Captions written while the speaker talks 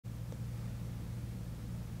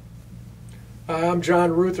I'm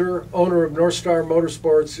John Ruther, owner of Northstar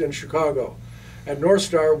Motorsports in Chicago. At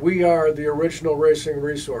Northstar, we are the original racing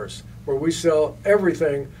resource, where we sell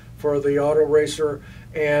everything for the auto racer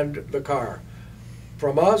and the car.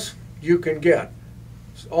 From us, you can get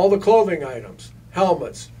all the clothing items,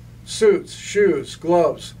 helmets, suits, shoes,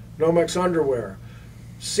 gloves, NOMEX underwear,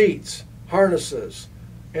 seats, harnesses,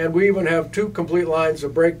 and we even have 2 complete lines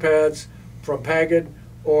of brake pads from Pagid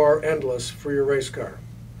or Endless for your race car.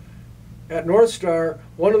 At Northstar,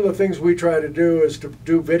 one of the things we try to do is to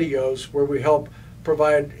do videos where we help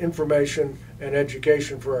provide information and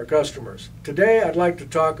education for our customers. Today I'd like to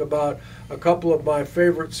talk about a couple of my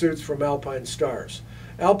favorite suits from Alpinestars.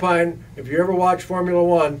 Alpine, if you ever watch Formula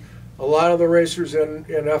One, a lot of the racers in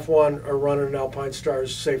F1 are running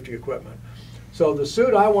Alpinestars safety equipment. So the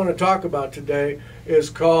suit I want to talk about today is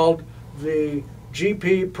called the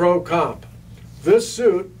GP Pro Comp. This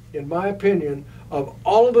suit, in my opinion, of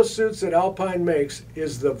all of the suits that Alpine makes,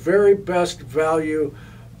 is the very best value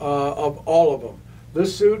of all of them.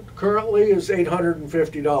 This suit currently is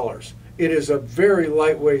 $850. It is a very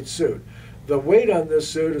lightweight suit. The weight on this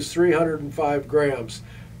suit is 305 grams.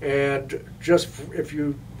 And just if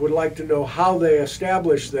you would like to know how they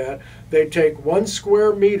establish that, they take 1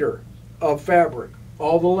 square meter of fabric,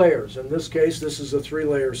 all the layers. In this case, this is a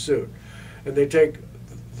 3-layer suit. And they take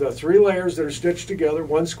the 3 layers that are stitched together,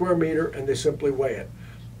 1 square meter, and they simply weigh it.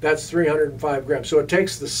 That's 305 grams. So it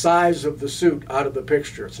takes the size of the suit out of the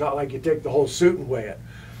picture. It's not like you take the whole suit and weigh it.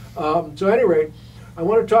 So at any rate, I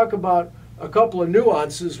want to talk about a couple of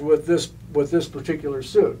nuances with this particular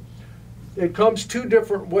suit. It comes 2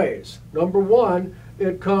 different ways. Number one,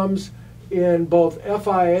 it comes in both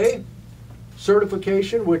FIA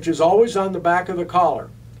certification, which is always on the back of the collar,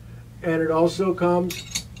 and it also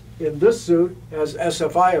comes in this suit as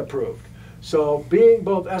SFI approved. So being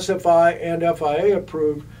both SFI and FIA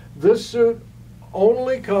approved, this suit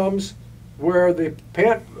only comes where the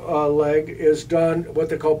pant leg is done what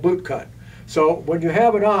they call boot cut. So when you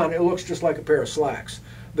have it on, it looks just like a pair of slacks.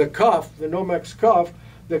 The cuff, the NOMEX cuff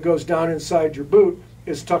that goes down inside your boot,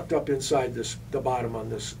 is tucked up inside the bottom on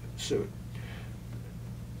this suit.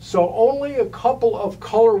 So only a couple of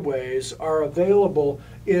colorways are available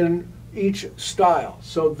in each style.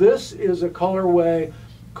 So this is a colorway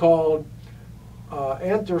called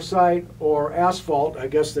anthracite or asphalt, I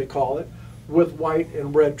guess they call it, with white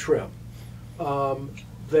and red trim.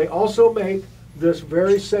 They also make this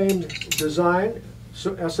very same design,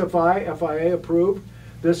 so SFI, FIA approved.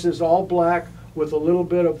 This is all black with a little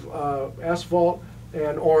bit of asphalt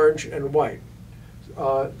and orange and white.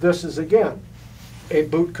 This is again a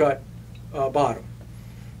boot cut bottom,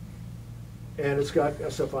 and it's got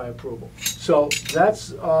SFI approval. So that's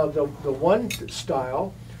the one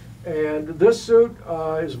style, and this suit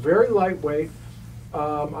is very lightweight.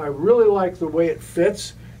 I really like the way it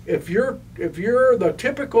fits. If you're the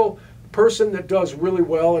typical person that does really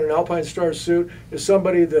well in an Alpinestars suit, is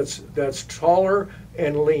somebody that's taller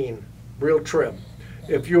and lean, real trim.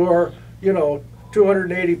 If you're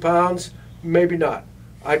 280 pounds, maybe not.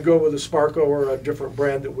 I'd go with a Sparco or a different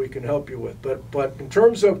brand that we can help you with. But in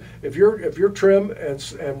terms of if you're trim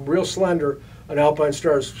and real slender, an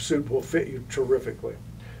Alpinestars suit will fit you terrifically.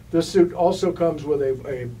 This suit also comes with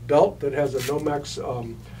a belt that has a NOMEX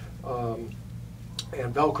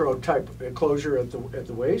and Velcro type enclosure at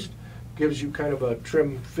the waist. Gives you kind of a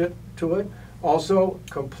trim fit to it. Also,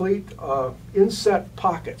 complete inset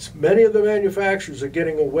pockets. Many of the manufacturers are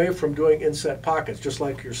getting away from doing inset pockets, just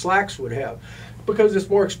like your slacks would have, because it's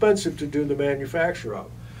more expensive to do the manufacture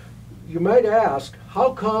of. You might ask,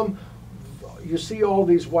 how come you see all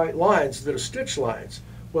these white lines that are stitch lines?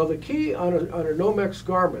 Well, the key on a NOMEX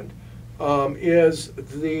garment is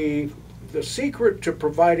the secret to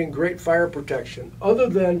providing great fire protection. Other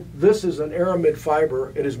than this is an aramid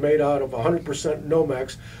fiber, it is made out of 100%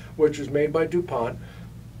 NOMEX, which is made by DuPont.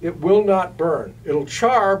 It will not burn. It'll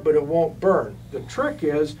char, but it won't burn. The trick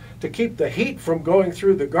is to keep the heat from going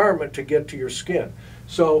through the garment to get to your skin.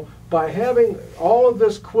 So by having all of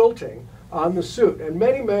this quilting on the suit, and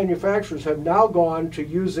many manufacturers have now gone to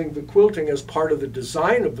using the quilting as part of the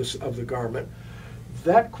design of the garment,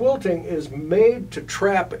 that quilting is made to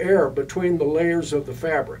trap air between the layers of the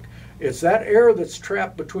fabric. It's that air that's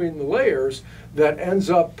trapped between the layers that ends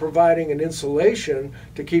up providing an insulation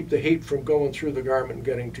to keep the heat from going through the garment and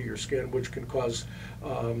getting to your skin, which can cause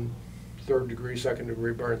 3rd degree, 2nd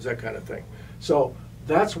degree burns, that kind of thing. So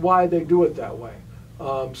that's why they do it that way.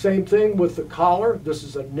 Same thing with the collar. This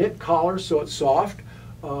is a knit collar, so it's soft.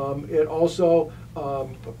 It also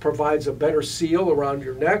provides a better seal around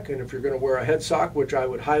your neck, and if you're going to wear a head sock, which I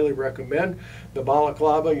would highly recommend, the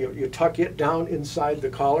balaclava, you tuck it down inside the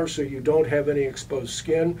collar so you don't have any exposed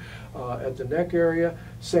skin at the neck area.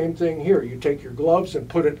 Same thing here. You take your gloves and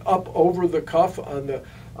put it up over the cuff on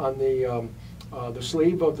the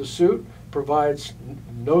sleeve of the suit. Provides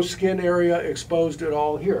no skin area exposed at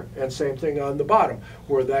all here, and same thing on the bottom,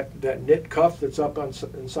 where that knit cuff that's up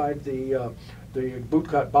inside the boot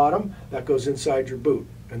cut bottom, that goes inside your boot,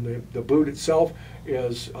 and the boot itself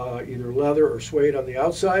is either leather or suede on the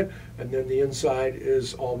outside, and then the inside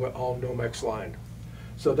is all NOMEX lined.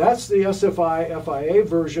 So that's the SFI FIA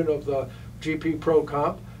version of the GP Pro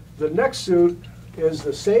Comp. The next suit is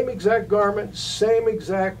the same exact garment, same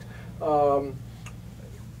exact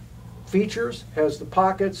features, has the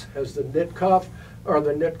pockets, has the knit cuff or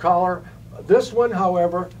the knit collar. This one,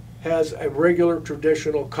 however, has a regular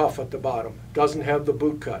traditional cuff at the bottom, doesn't have the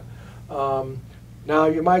boot cut. Now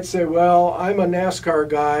you might say, well, I'm a NASCAR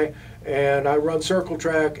guy and I run circle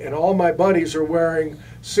track and all my buddies are wearing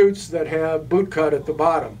suits that have boot cut at the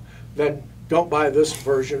bottom. Then don't buy this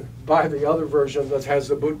version, buy the other version that has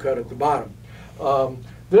the boot cut at the bottom.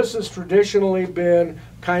 This has traditionally been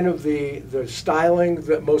kind of the styling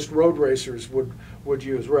that most road racers would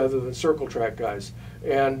use rather than circle track guys.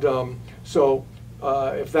 And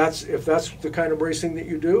if that's the kind of racing that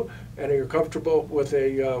you do and you're comfortable with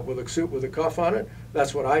a suit with a cuff on it,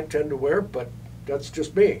 that's what I tend to wear. But that's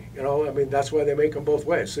just me, you know. I mean, that's why they make them both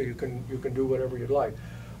ways, so you can do whatever you'd like.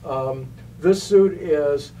 This suit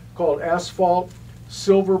is called Asphalt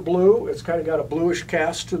Silver Blue. It's kind of got a bluish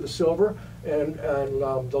cast to the silver and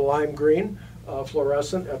the lime green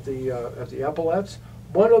fluorescent at the epaulettes.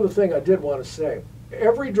 One other thing I did want to say: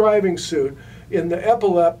 every driving suit in the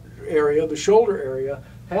epaulette area, the shoulder area,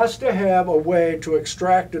 has to have a way to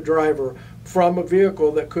extract a driver from a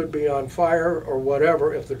vehicle that could be on fire or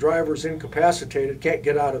whatever. If the driver's incapacitated, can't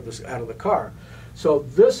get out of the car. So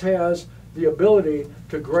this has the ability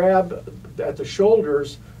to grab at the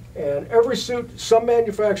shoulders. And every suit, some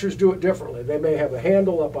manufacturers do it differently. They may have a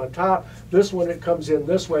handle up on top. This one, it comes in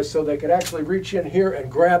this way, so they could actually reach in here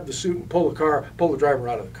and grab the suit and pull the driver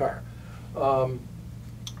out of the car.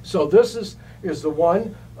 So this is the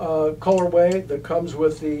one colorway that comes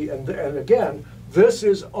with the, and again, this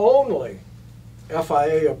is only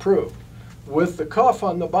FIA approved. With the cuff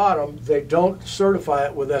on the bottom, they don't certify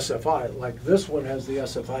it with SFI, like this one has the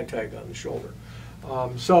SFI tag on the shoulder.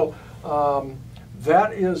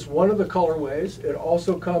 That is one of the colorways. It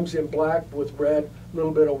also comes in black with red, a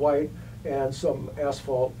little bit of white, and some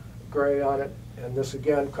asphalt gray on it. And this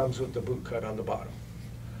again comes with the boot cut on the bottom.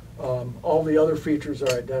 All the other features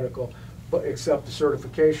are identical, but except the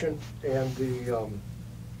certification and the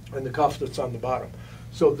cuff that's on the bottom.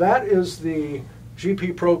 So that is the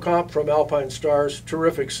GP Pro Comp from Alpinestars.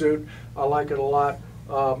 Terrific suit. I like it a lot.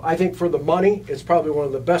 I think for the money, it's probably one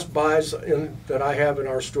of the best buys that I have in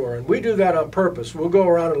our store. And we do that on purpose. We'll go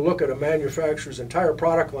around and look at a manufacturer's entire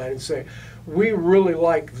product line and say, we really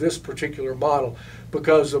like this particular model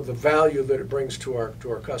because of the value that it brings to our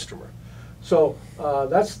customer. So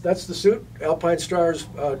that's the suit, Alpinestars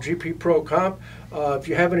GP Pro Comp. If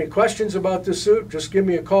you have any questions about this suit, just give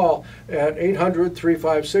me a call at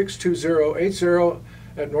 800-356-2080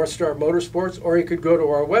 at Northstar Motorsports, or you could go to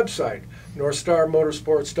our website,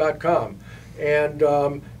 northstarmotorsports.com.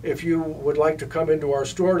 And if you would like to come into our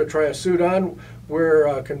store to try a suit on,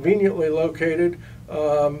 we're conveniently located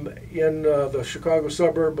in the Chicago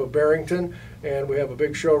suburb of Barrington, and we have a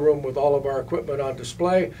big showroom with all of our equipment on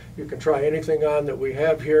display. You can try anything on that we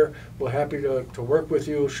have here. We're happy to work with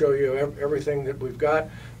you, show you everything that we've got.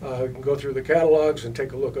 You can go through the catalogs and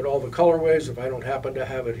take a look at all the colorways if I don't happen to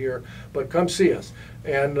have it here. But come see us.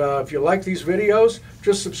 And if you like these videos,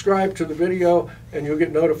 just subscribe to the video and you'll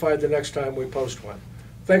get notified the next time we post one.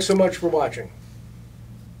 Thanks so much for watching.